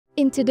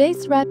In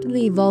today's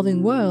rapidly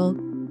evolving world,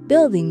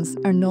 buildings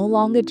are no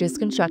longer just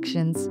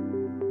constructions.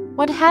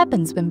 What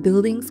happens when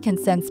buildings can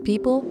sense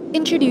people?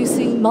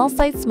 Introducing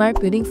Milesight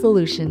Smart Building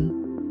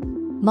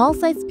Solution.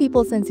 Milesight's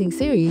People Sensing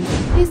series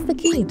is the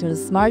key to the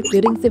smart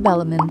buildings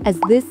development, as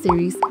this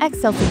series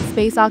excels in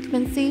space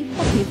occupancy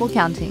and people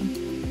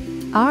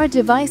counting. Our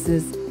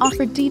devices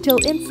offer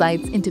detailed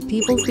insights into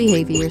people's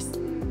behaviors,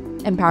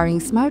 empowering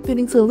smart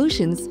building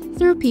solutions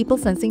through people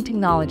sensing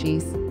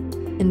technologies.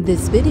 In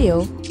this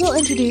video, we'll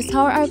introduce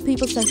how our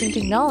people sensing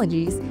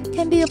technologies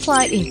can be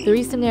applied in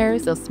 3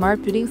 scenarios of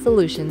smart building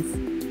solutions.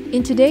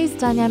 In today's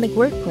dynamic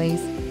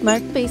workplace,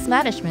 smart space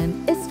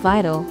management is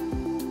vital.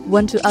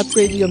 Want to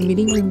upgrade your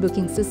meeting room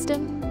booking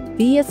system?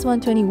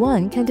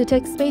 VS121 can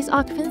detect space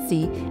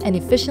occupancy and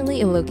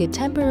efficiently allocate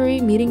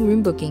temporary meeting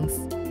room bookings.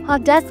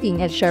 Hot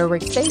desking at shared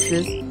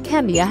workspaces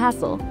can be a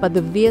hassle, but the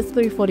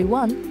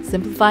VS341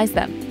 simplifies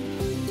them.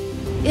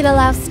 It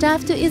allows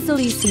staff to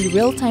easily see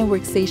real-time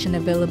workstation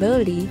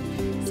availability,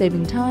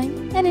 saving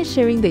time and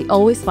ensuring they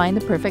always find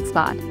the perfect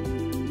spot.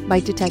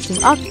 By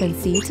detecting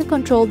occupancy to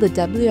control the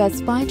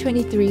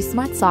WS523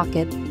 smart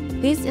socket,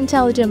 this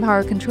intelligent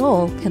power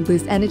control can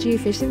boost energy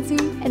efficiency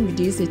and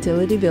reduce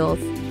utility bills.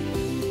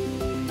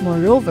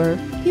 Moreover,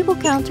 people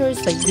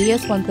counters like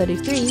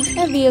VS133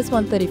 and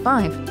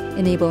VS135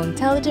 enable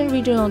intelligent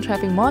regional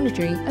traffic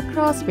monitoring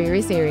across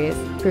various areas,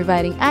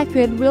 providing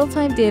accurate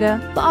real-time data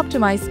for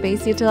optimized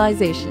space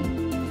utilization.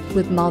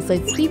 With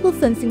Milesight's people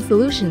sensing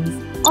solutions,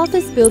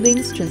 office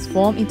buildings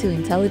transform into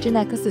intelligent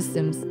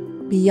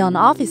ecosystems. Beyond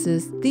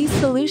offices, these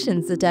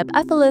solutions adapt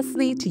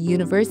effortlessly to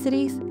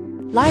universities,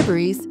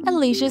 libraries, and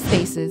leisure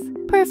spaces,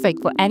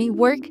 perfect for any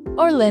work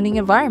or learning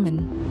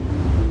environment.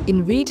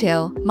 In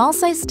retail,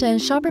 Milesight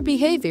turns shopper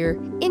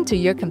behavior into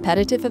your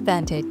competitive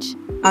advantage.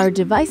 Our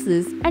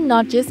devices are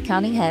not just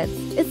counting heads,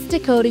 it's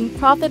decoding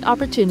profit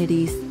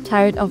opportunities.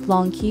 Tired of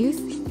long queues?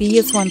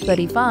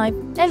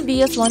 VS135 and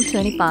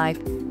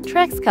VS125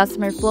 tracks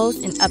customer flows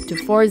in up to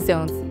 4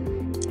 zones,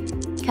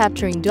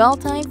 capturing dwell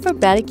time for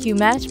better queue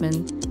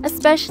management,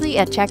 especially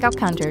at checkout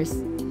counters.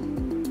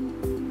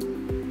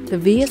 The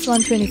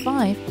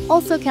VS125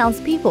 also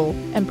counts people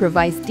and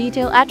provides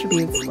detailed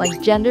attributes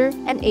like gender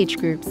and age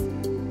groups.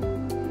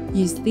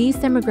 Use these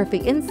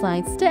demographic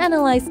insights to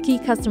analyze key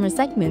customer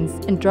segments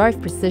and drive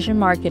precision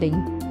marketing.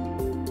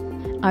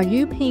 Are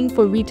you paying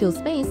for retail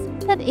space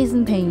that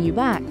isn't paying you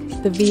back?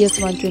 The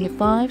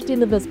VS125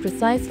 delivers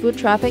precise foot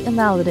traffic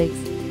analytics,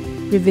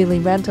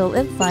 revealing rental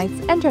insights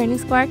and turning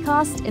square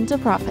costs into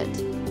profit.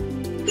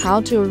 How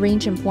to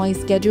arrange employee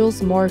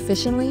schedules more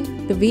efficiently?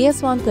 The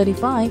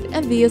VS135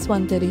 and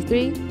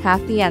VS133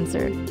 have the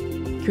answer,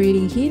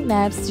 creating heat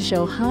maps to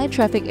show high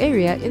traffic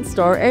area in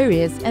store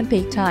areas and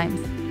peak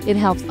times. It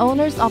helps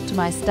owners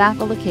optimize staff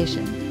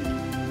allocation.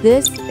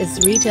 This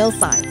is retail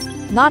science,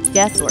 not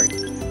guesswork.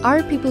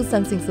 Our people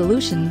sensing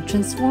solution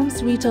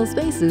transforms retail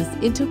spaces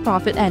into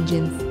profit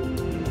engines.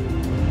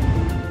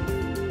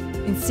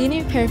 In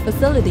senior care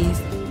facilities,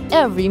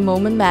 every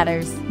moment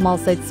matters.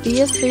 Milesight's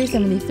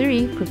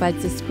VS373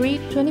 provides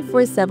discreet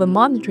 24/7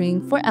 monitoring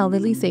for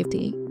elderly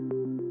safety.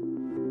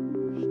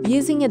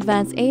 Using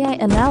advanced AI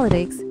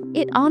analytics,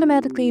 it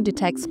automatically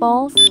detects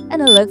falls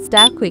and alerts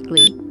staff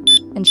quickly,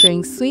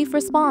 ensuring swift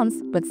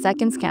response but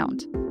seconds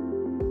count.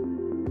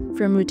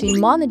 From routine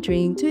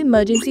monitoring to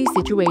emergency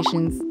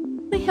situations,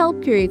 we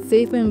help create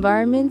safer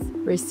environments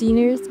where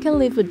seniors can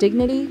live with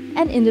dignity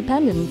and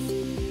independence.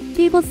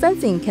 People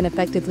sensing can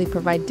effectively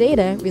provide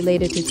data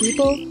related to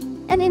people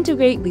and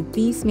integrate with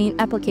these main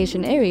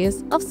application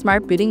areas of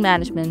smart building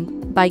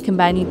management. By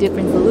combining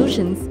different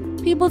solutions,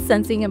 people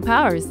sensing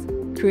empowers,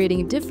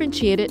 creating a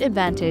differentiated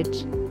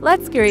advantage.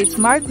 Let's create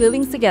smart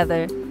buildings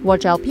together.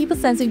 Watch our people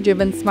sensing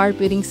driven smart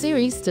building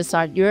series to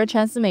start your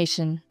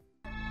transformation.